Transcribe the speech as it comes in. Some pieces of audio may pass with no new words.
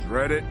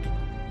Dread it,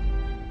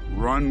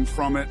 run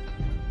from it,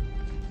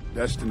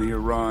 destiny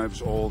arrives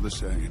all the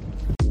same.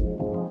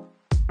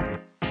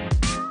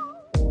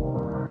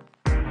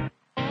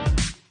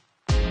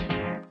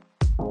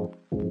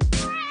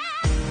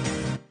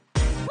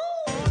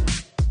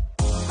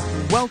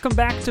 Welcome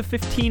back to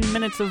 15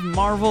 Minutes of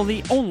Marvel,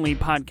 the only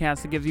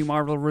podcast that gives you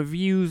Marvel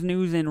reviews,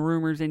 news, and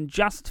rumors in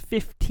just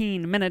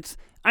 15 minutes.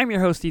 I'm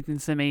your host, Ethan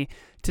Simi.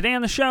 Today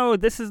on the show,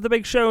 this is the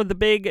big show, the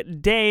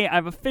big day.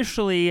 I've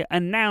officially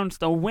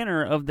announced a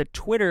winner of the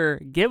Twitter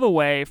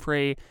giveaway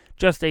for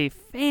just a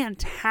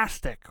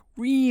fantastic,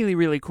 really,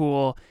 really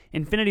cool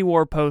Infinity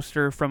War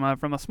poster from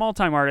a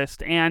small-time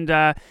artist. And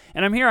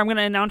I'm here. I'm going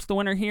to announce the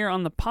winner here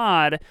on the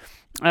pod.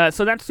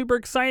 So that's super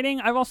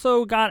exciting. I've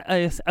also got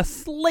a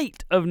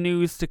slate of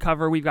news to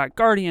cover. We've got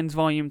Guardians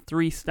Volume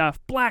 3 stuff,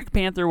 Black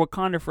Panther,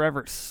 Wakanda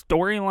Forever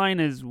storyline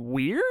is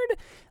weird.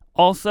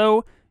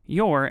 Also,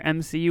 your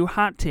MCU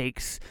hot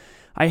takes.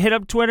 I hit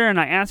up Twitter and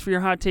I asked for your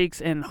hot takes,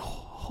 and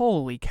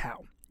holy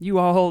cow, you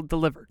all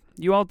delivered.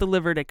 You all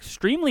delivered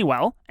extremely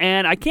well,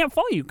 and I can't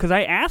fault you because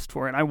I asked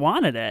for it. I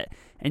wanted it,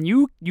 and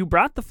you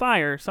brought the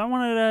fire, so I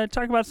wanted to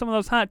talk about some of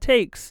those hot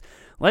takes.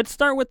 Let's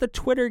start with the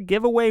Twitter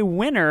giveaway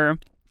winner.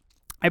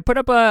 I put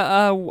up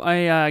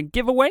a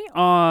giveaway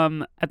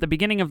at the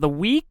beginning of the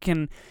week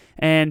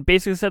and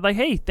basically said, like,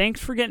 hey,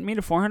 thanks for getting me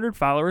to 400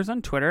 followers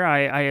on Twitter.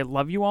 I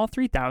love you all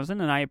 3,000,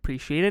 and I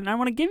appreciate it, and I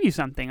want to give you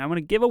something. I want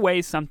to give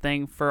away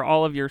something for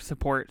all of your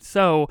support.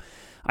 So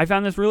I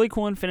found this really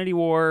cool Infinity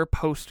War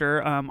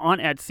poster on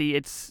Etsy.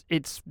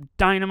 It's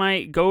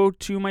dynamite. Go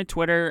to my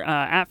Twitter,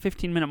 at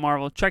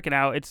 15MinuteMarvel. Check it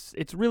out.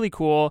 It's really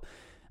cool.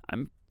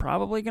 I'm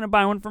probably going to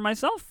buy one for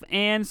myself,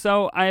 and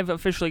so I've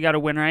officially got a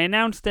winner. I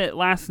announced it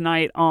last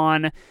night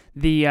on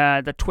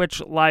the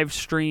Twitch live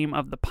stream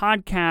of the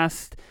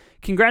podcast.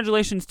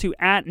 Congratulations to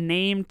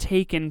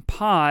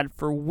 @NameTakenPod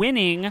for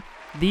winning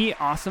the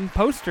awesome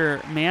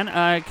poster,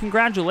 man.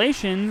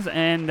 Congratulations,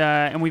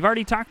 and we've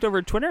already talked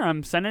over Twitter.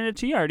 I'm sending it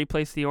to you. I already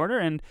placed the order,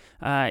 and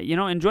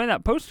enjoy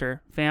that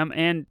poster, fam.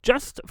 And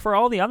just for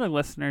all the other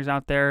listeners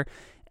out there,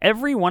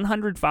 every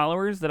 100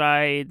 followers that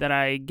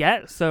I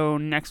get, so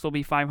next will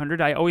be 500,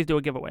 I always do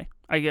a giveaway.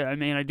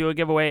 I do a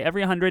giveaway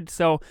every 100,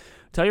 so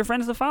tell your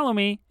friends to follow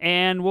me,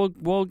 and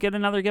we'll get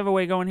another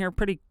giveaway going here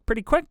pretty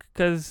quick,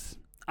 because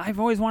I've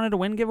always wanted to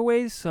win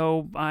giveaways,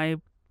 so I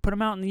put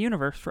them out in the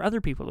universe for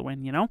other people to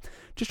win,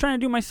 Just trying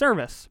to do my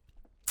service.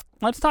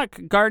 Let's talk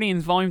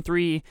Guardians Volume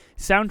 3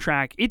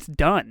 soundtrack. It's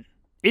done.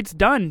 It's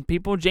done,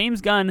 people. James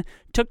Gunn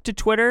took to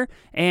Twitter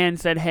and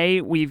said,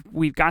 hey,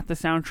 we've got the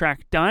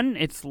soundtrack done.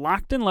 It's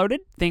locked and loaded.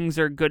 Things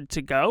are good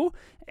to go.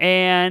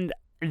 And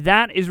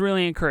that is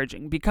really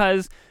encouraging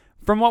because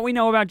from what we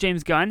know about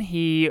James Gunn,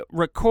 he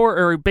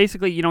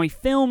he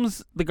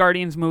films the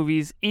Guardians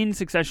movies in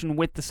succession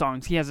with the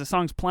songs. He has the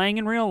songs playing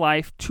in real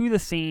life to the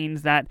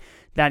scenes that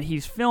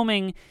he's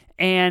filming.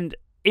 And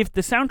if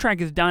the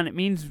soundtrack is done, it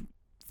means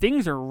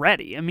things are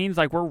ready. It means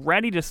like we're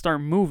ready to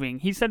start moving.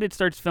 He said it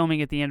starts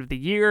filming at the end of the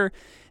year,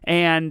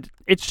 and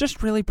it's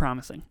just really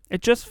promising.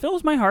 It just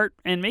fills my heart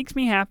and makes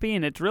me happy,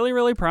 and it's really,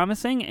 really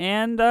promising,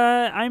 and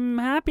I'm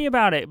happy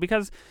about it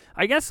because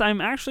I guess I'm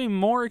actually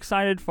more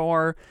excited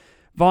for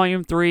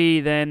Volume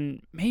 3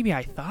 than maybe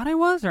I thought I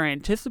was or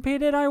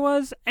anticipated I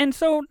was. And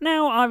so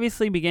now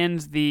obviously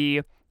begins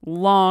the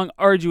long,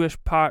 arduous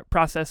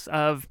process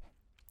of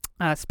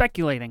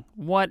speculating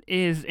what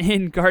is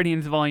in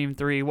Guardians Volume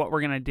 3, what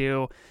we're going to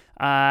do.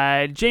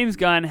 James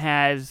Gunn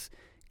has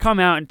come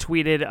out and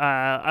tweeted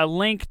a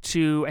link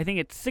to, I think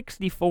it's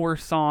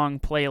 64-song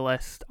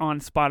playlist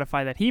on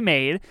Spotify that he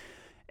made.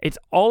 It's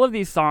all of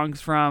these songs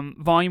from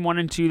Volume 1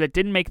 and 2 that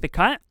didn't make the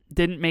cut,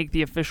 didn't make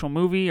the official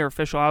movie or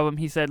official album.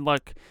 He said,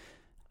 look,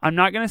 I'm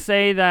not going to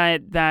say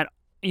that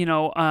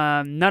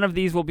none of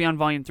these will be on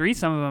Volume 3.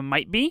 Some of them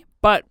might be,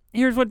 but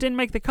here's what didn't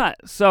make the cut.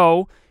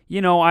 So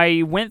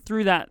I went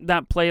through that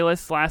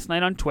playlist last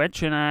night on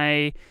Twitch,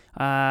 and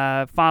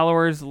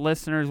followers,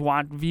 listeners,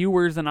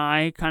 viewers, and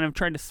I kind of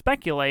tried to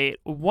speculate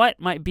what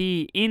might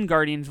be in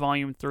Guardians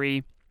Volume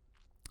 3.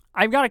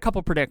 I've got a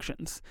couple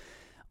predictions.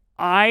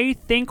 I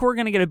think we're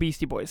going to get a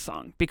Beastie Boys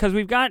song, because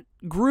we've got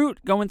Groot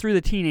going through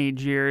the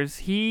teenage years.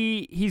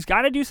 He's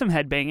got to do some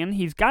headbanging.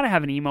 He's got to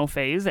have an emo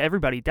phase.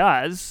 Everybody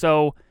does.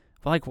 So,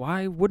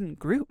 why wouldn't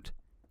Groot?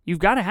 You've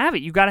got to have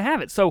it. You've got to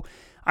have it. So,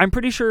 I'm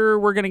pretty sure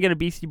we're going to get a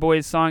Beastie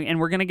Boys song, and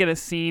we're going to get a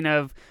scene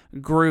of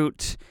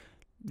Groot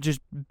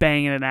just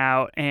banging it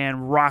out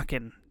and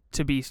rocking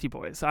to Beastie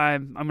Boys.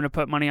 I'm going to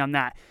put money on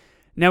that.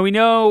 Now,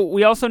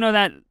 we also know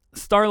that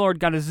Star-Lord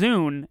got a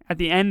Zune at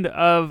the end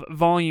of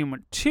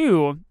Volume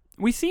 2.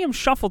 We see him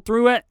shuffle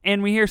through it,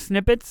 and we hear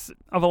snippets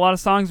of a lot of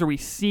songs, or we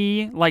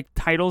see,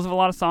 titles of a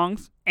lot of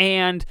songs.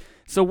 And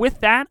so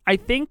with that, I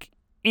think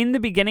in the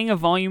beginning of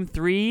Volume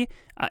 3,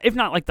 if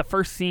not the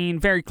first scene,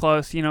 very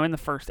close, in the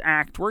first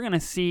act, we're going to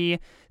see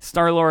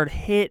Star-Lord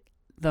hit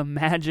the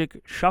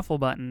magic shuffle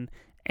button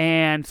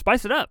and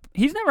spice it up.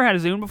 He's never had a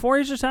Zune before.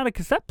 He's just had a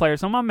cassette player.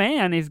 So my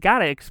man has got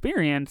to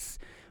experience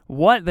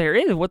what there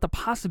is, what the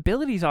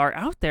possibilities are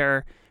out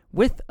there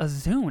with a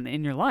Zune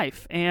in your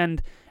life.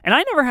 And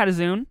I never had a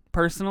Zune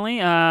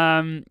personally.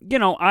 I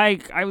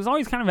was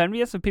always kind of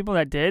envious of people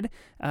that did,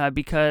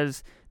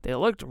 because they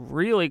looked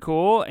really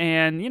cool,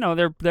 and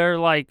they're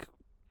like,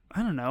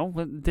 I don't know,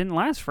 it didn't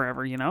last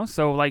forever,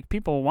 so like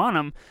people want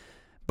them.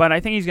 But I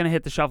think he's going to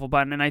hit the shuffle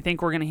button, and I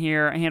think we're going to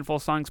hear a handful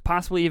of songs,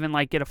 possibly even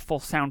like get a full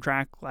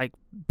soundtrack, like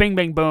bing,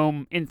 bang,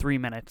 boom, in 3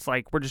 minutes.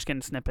 Like, we're just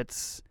getting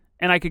snippets,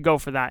 and I could go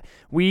for that.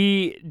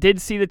 We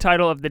did see the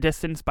title of The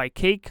Distance by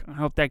Cake. I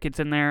hope that gets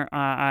in there.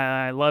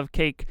 I love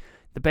Cake,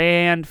 the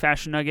band,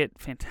 Fashion Nugget,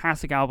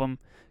 fantastic album.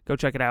 Go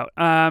check it out.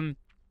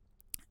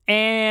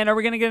 And are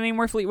we going to get any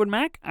more Fleetwood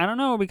Mac? I don't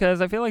know,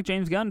 because I feel like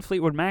James Gunn,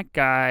 Fleetwood Mac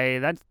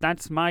guy.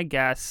 That's my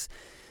guess.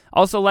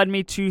 Also led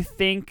me to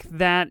think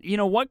that,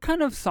 what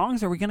kind of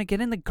songs are we going to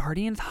get in the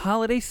Guardians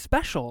holiday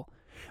special?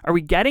 Are we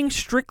getting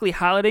strictly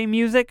holiday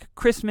music,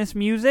 Christmas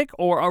music,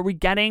 or are we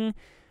getting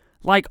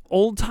like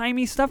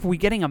old-timey stuff? Are we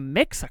getting a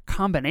mix, a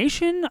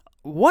combination?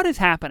 What is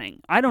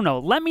happening? I don't know.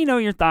 Let me know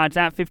your thoughts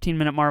at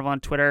 15Minute Marvel on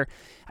Twitter.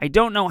 I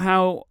don't know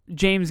how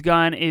James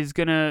Gunn is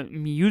going to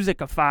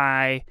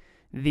musicify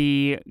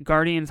the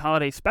Guardians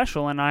holiday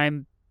special, and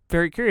I'm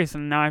very curious,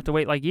 and now I have to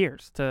wait like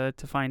years to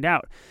find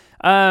out.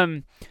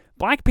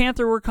 Black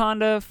Panther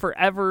Wakanda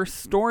Forever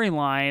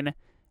storyline,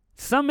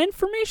 some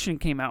information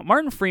came out.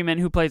 Martin Freeman,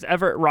 who plays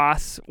Everett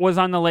Ross, was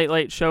on the Late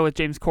Late Show with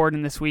James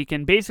Corden this week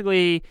and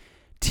basically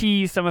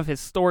teased some of his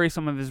story,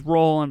 some of his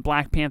role in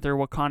Black Panther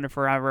Wakanda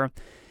Forever.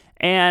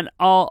 And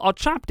I'll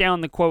chop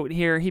down the quote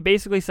here. He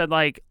basically said,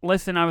 like,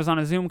 listen, I was on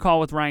a Zoom call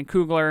with Ryan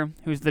Coogler,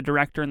 who's the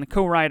director and the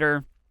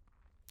co-writer,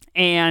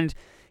 and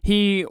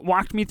he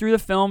walked me through the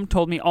film,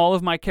 told me all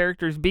of my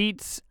characters'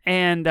 beats,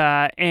 and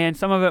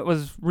some of it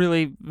was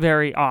really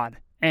very odd.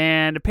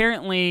 And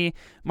apparently,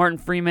 Martin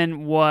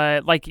Freeman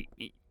was, like,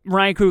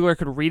 Ryan Coogler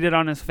could read it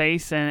on his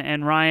face,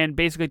 and Ryan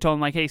basically told him,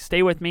 like, hey,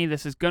 stay with me,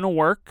 this is going to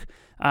work.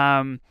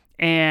 And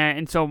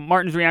so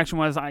Martin's reaction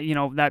was,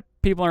 that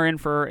people are in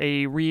for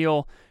a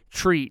real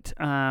treat.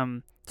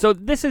 So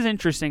this is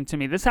interesting to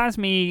me. This has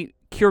me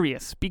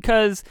curious,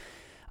 because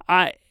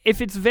if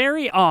it's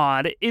very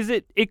odd,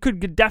 it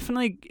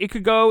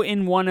could go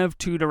in one of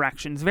two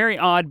directions. Very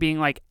odd being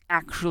like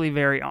actually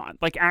very odd.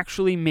 Like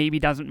actually maybe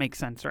doesn't make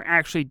sense, or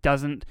actually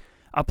doesn't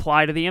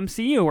apply to the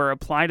MCU or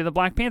apply to the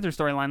Black Panther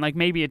storyline. Like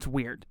with it's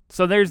weird.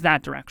 So there's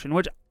that direction,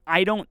 which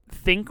I don't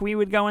think we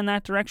would go in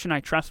that direction. I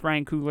trust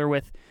Ryan Coogler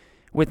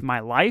with my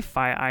life.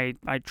 I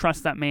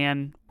trust that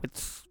man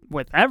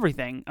with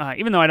everything,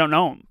 even though I don't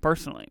know him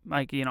personally,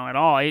 at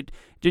all. You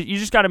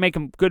just got to make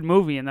a good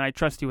movie, and then I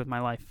trust you with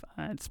my life.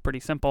 It's pretty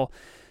simple.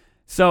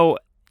 So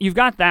you've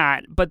got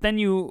that, but then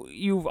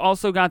you've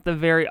also got the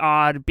very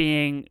odd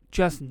being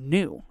just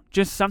new,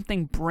 just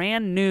something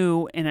brand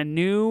new in a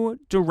new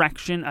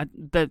direction.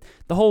 The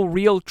whole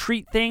real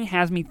treat thing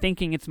has me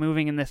thinking it's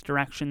moving in this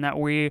direction, that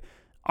we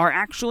are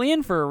actually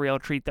in for a real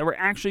treat, that we're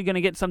actually going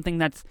to get something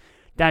that's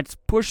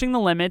pushing the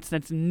limits,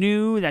 that's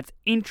new, that's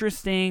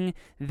interesting,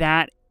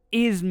 that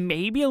is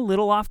maybe a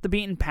little off the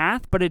beaten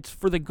path, but it's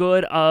for the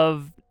good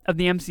of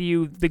the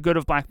MCU, the good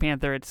of Black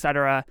Panther,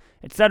 etc.,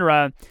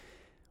 etc.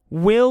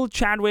 Will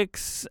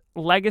Chadwick's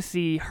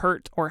legacy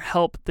hurt or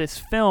help this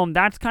film?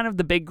 That's kind of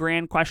the big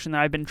grand question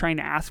that I've been trying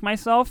to ask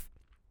myself.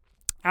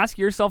 Ask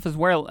yourself as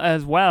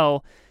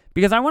well,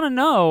 because I want to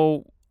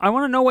know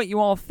what you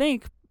all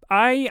think.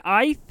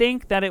 I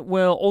think that it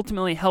will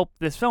ultimately help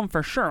this film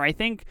for sure. I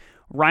think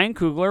Ryan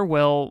Coogler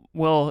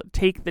will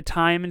take the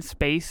time and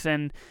space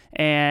and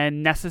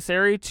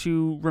necessary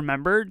to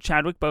remember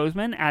Chadwick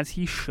Boseman, as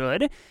he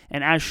should,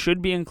 and as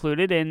should be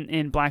included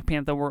in Black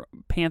Panther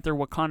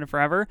Wakanda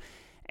Forever.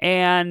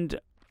 And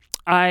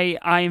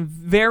I'm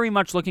very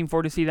much looking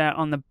forward to see that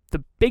on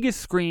the biggest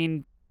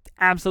screen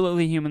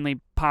absolutely humanly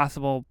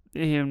possible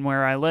in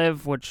where I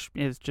live, which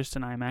is just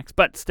an IMAX.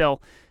 But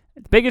still,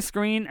 the biggest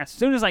screen as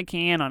soon as I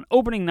can on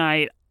opening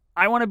night.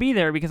 I want to be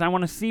there because I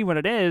want to see what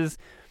it is.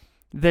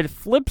 The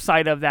flip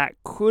side of that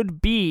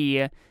could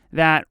be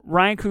that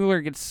Ryan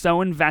Coogler gets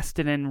so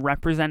invested in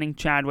representing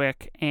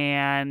Chadwick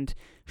and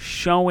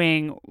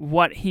showing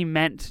what he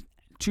meant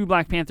to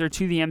Black Panther,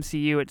 to the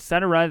MCU,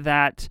 etc.,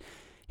 that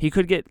he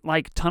could get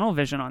like tunnel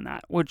vision on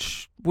that,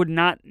 which would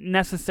not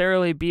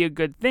necessarily be a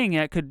good thing.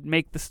 It could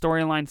make the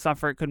storyline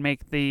suffer. It could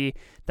make the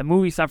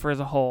movie suffer as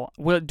a whole.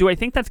 Do I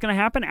think that's going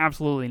to happen?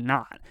 Absolutely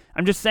not.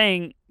 I'm just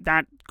saying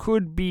that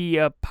could be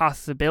a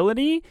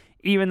possibility.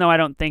 Even though I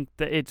don't think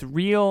that it's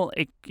real,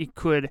 it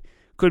could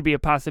be a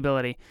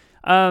possibility.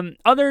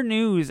 Other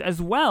news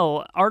as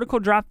well. Article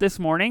dropped this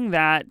morning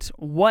that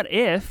What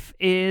If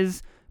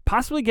is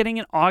possibly getting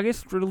an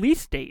August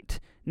release date.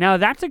 Now,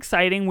 that's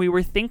exciting. We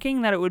were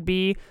thinking that it would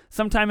be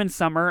sometime in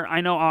summer.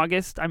 I know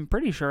August, I'm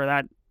pretty sure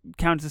that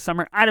counts as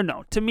summer. I don't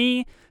know. To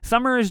me,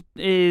 summer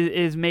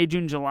is May,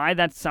 June, July.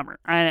 That's summer.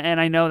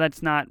 And I know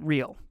that's not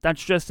real.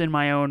 That's just in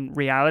my own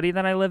reality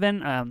that I live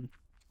in.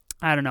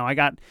 I don't know. I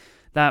got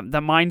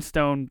the Mind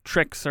Stone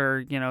tricks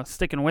are,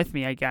 sticking with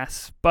me, I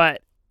guess.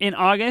 But in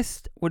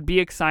August would be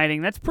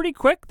exciting. That's pretty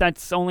quick.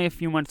 That's only a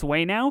few months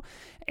away now.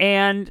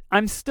 And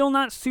I'm still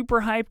not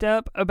super hyped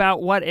up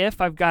about What If.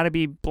 I've got to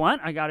be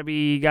blunt. I got to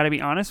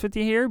be honest with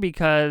you here,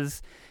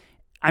 because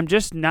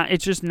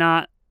it's just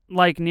not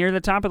like near the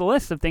top of the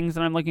list of things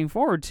that I'm looking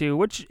forward to,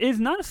 which is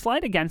not a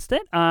slight against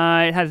it.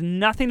 It has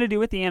nothing to do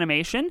with the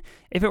animation.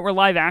 If it were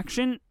live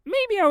action,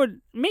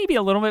 maybe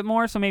a little bit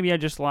more, so maybe I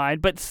just lied,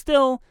 but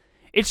still,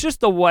 it's just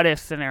the what if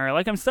scenario.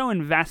 Like, I'm so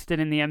invested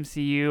in the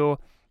MCU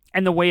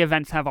and the way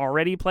events have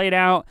already played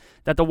out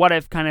that the what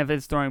if kind of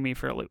is throwing me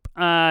for a loop.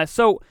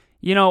 So,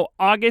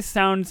 August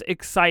sounds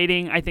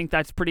exciting. I think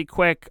that's pretty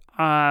quick.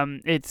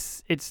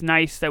 It's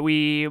nice that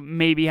we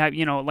maybe have,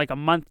 like a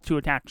month to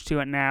attach to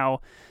it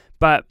now.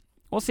 But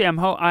we'll see. I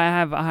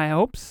have high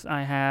hopes.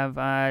 I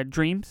have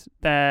dreams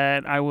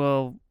that I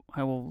will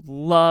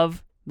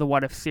love the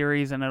What If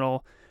series, and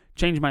it'll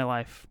change my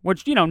life.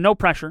 Which, no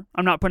pressure.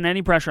 I'm not putting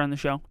any pressure on the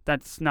show.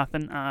 That's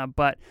nothing.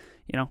 But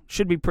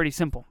should be pretty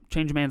simple.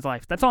 Change a man's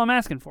life. That's all I'm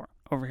asking for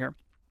over here.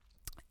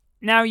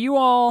 Now, you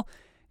all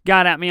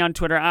got at me on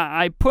Twitter.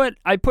 I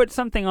put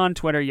something on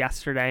Twitter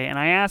yesterday, and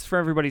I asked for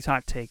everybody's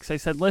hot takes. I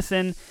said,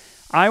 listen,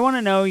 I want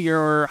to know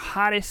your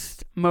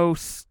hottest,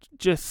 most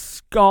just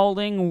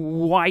scalding,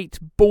 white,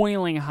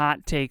 boiling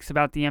hot takes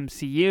about the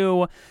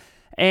MCU.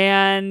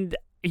 And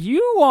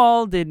you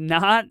all did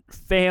not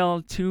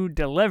fail to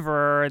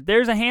deliver.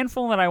 There's a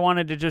handful that I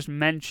wanted to just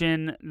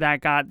mention that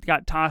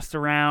got tossed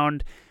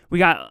around. We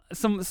got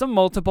some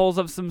multiples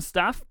of some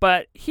stuff,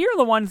 but here are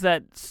the ones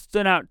that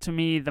stood out to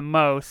me the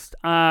most.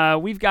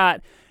 We've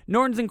got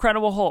Norton's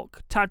Incredible Hulk,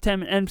 top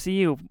 10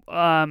 MCU.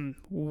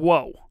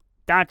 Whoa.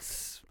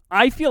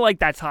 I feel like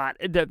that's hot.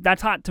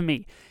 That's hot to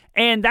me.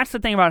 And that's the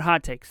thing about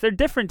hot takes. They're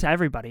different to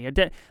everybody.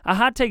 A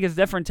hot take is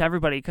different to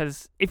everybody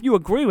because if you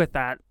agree with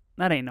that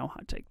ain't no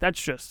hot take.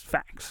 That's just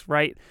facts,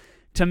 right?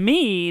 To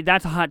me,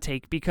 that's a hot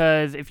take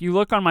because if you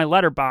look on my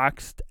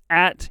Letterboxd,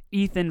 at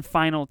Ethan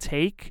Final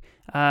Take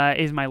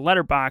is my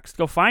Letterboxd.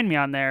 Go find me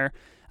on there.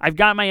 I've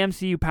got my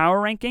MCU power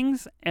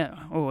rankings.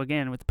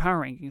 Again, with the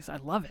power rankings, I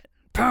love it.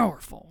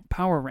 Powerful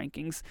power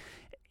rankings.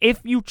 If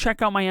you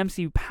check out my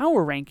MCU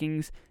power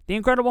rankings, The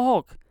Incredible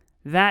Hulk,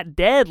 that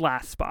dead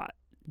last spot.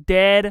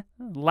 Dead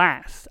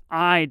last.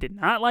 I did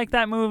not like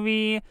that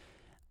movie.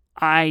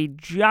 I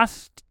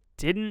just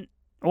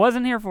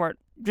wasn't here for it.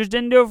 Just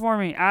didn't do it for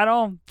me at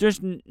all.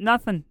 Just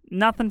nothing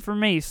for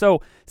me.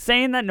 So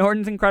saying that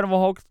Norton's Incredible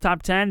Hulk's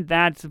top 10,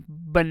 that's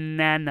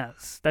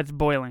bananas. That's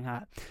boiling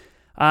hot.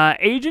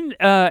 Age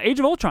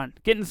of Ultron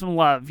getting some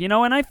love,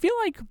 and I feel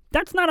like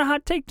that's not a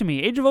hot take to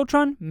me. Age of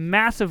Ultron,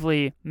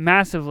 massively,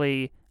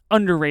 massively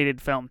underrated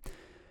film.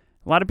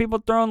 A lot of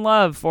people throwing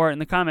love for it in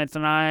the comments,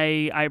 and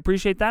I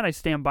appreciate that. I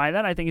stand by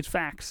that. I think it's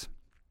facts.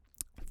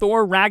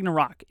 Thor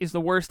Ragnarok is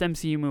the worst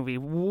MCU movie.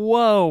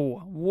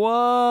 Whoa.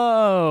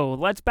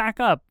 Let's back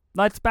up.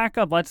 Let's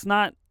not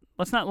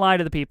lie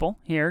to the people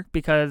here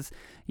because,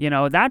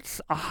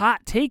 that's a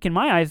hot take in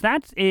my eyes.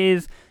 That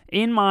is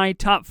in my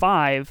top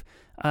 5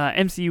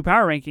 MCU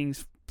power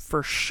rankings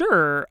for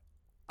sure.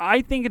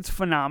 I think it's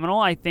phenomenal.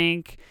 I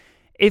think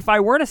if I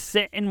were to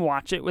sit and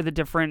watch it with a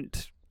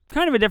different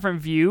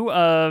view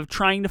of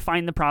trying to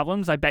find the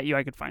problems, I bet you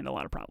I could find a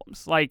lot of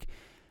problems. Like,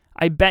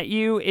 I bet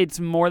you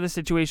it's more the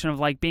situation of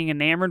like being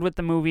enamored with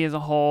the movie as a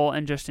whole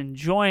and just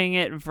enjoying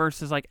it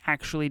versus like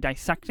actually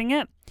dissecting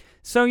it.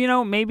 So,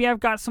 maybe I've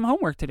got some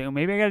homework to do.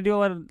 Maybe I got to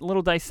do a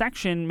little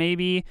dissection.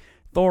 Maybe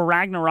Thor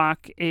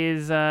Ragnarok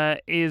is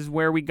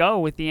where we go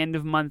with the end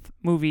of month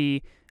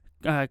movie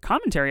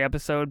commentary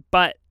episode.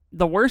 But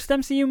the worst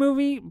MCU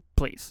movie,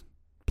 please,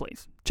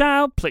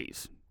 child,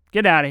 please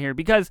get out of here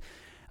because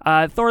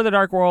Thor: The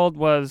Dark World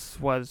was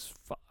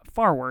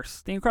far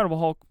worse. The Incredible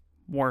Hulk,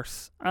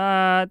 worse.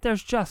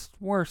 There's just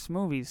worse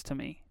movies to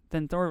me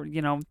than Thor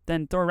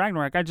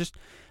Ragnarok. I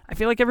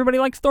feel like everybody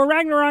likes Thor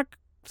Ragnarok,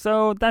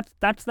 so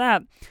that's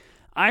that.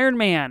 Iron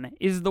Man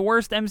is the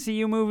worst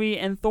MCU movie,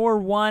 and Thor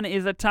 1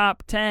 is a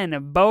top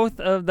 10. Both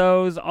of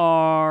those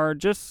are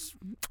just,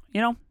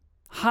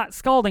 hot,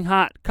 scalding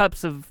hot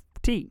cups of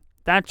tea.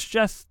 That's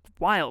just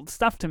wild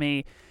stuff to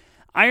me.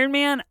 Iron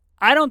Man,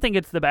 I don't think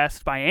it's the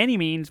best by any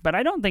means, but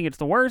I don't think it's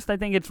the worst. I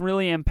think it's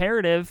really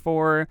imperative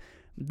for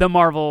the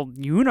Marvel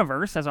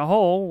universe as a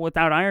whole.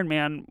 Without Iron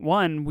Man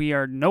 1, we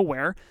are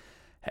nowhere.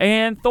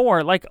 And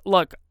Thor,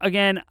 look,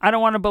 again, I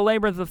don't want to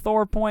belabor the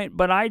Thor point,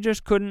 but I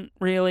just couldn't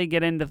really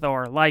get into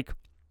Thor.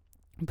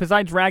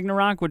 Besides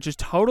Ragnarok, which is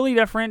totally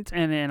different,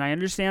 and I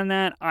understand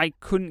that, I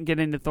couldn't get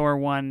into Thor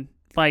 1.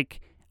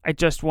 It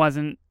just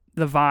wasn't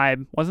the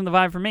vibe. Wasn't the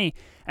vibe for me.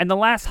 And the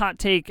last hot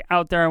take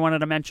out there I wanted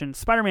to mention,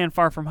 Spider-Man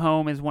Far From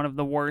Home is one of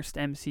the worst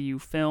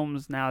MCU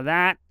films. Now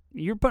that,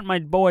 you're putting my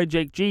boy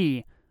Jake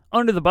G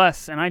under the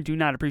bus, and I do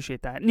not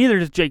appreciate that. Neither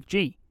does Jake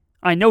G.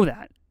 I know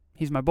that.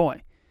 He's my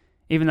boy.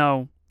 Even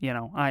though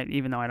I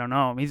don't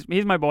know him,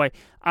 he's my boy.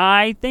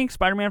 I think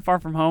Spider-Man Far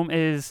From Home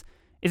is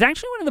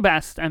actually one of the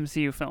best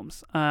MCU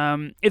films.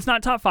 It's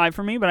not top 5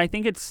 for me, but I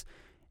think it's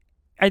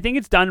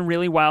done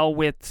really well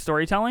with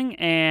storytelling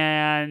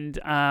and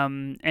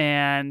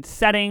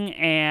setting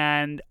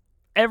and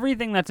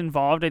everything that's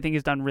involved. I think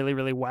is done really,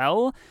 really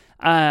well.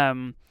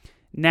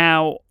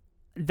 Now,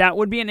 that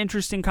would be an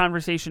interesting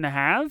conversation to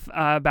have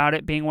about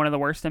it being one of the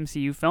worst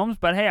MCU films.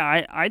 But hey,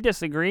 I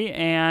disagree,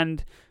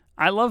 and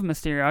I love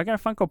Mysterio. I got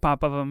a Funko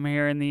Pop of him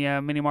here in the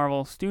Mini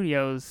Marvel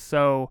Studios,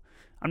 so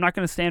I'm not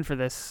going to stand for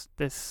this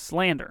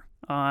slander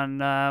on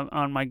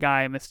my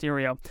guy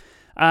Mysterio.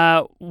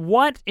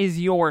 What is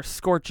your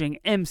scorching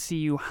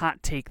MCU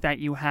hot take that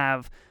you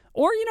have?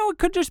 Or, it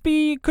could just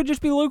be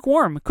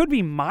lukewarm. It could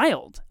be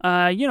mild.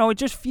 It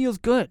just feels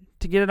good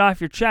to get it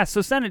off your chest.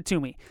 So send it to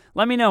me.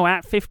 Let me know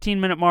at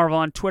 15Minute Marvel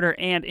on Twitter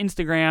and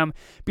Instagram.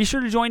 Be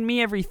sure to join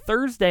me every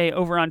Thursday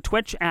over on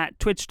Twitch at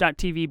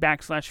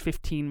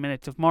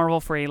twitch.tv/15Minutes of Marvel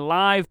for a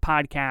live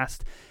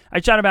podcast. I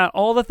chat about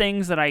all the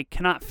things that I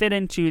cannot fit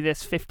into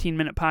this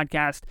 15-minute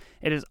podcast.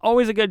 It is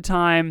always a good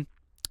time.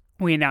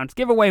 We announce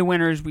giveaway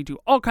winners. We do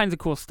all kinds of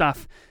cool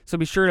stuff. So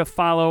be sure to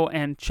follow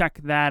and check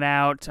that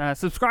out.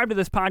 Subscribe to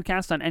this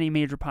podcast on any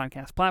major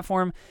podcast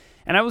platform.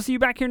 And I will see you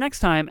back here next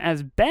time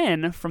as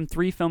Ben from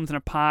 3 Films in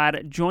a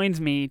Pod joins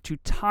me to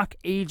talk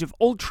Age of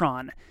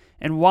Ultron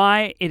and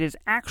why it is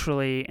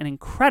actually an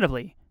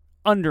incredibly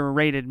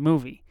underrated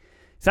movie.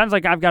 Sounds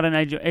like I've got an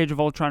Age of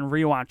Ultron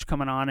rewatch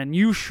coming on, and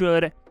you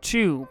should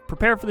too.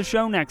 Prepare for the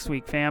show next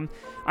week, fam.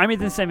 I'm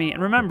Ethan Simi,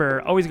 and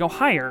remember, always go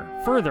higher,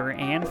 further,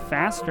 and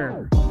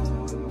faster.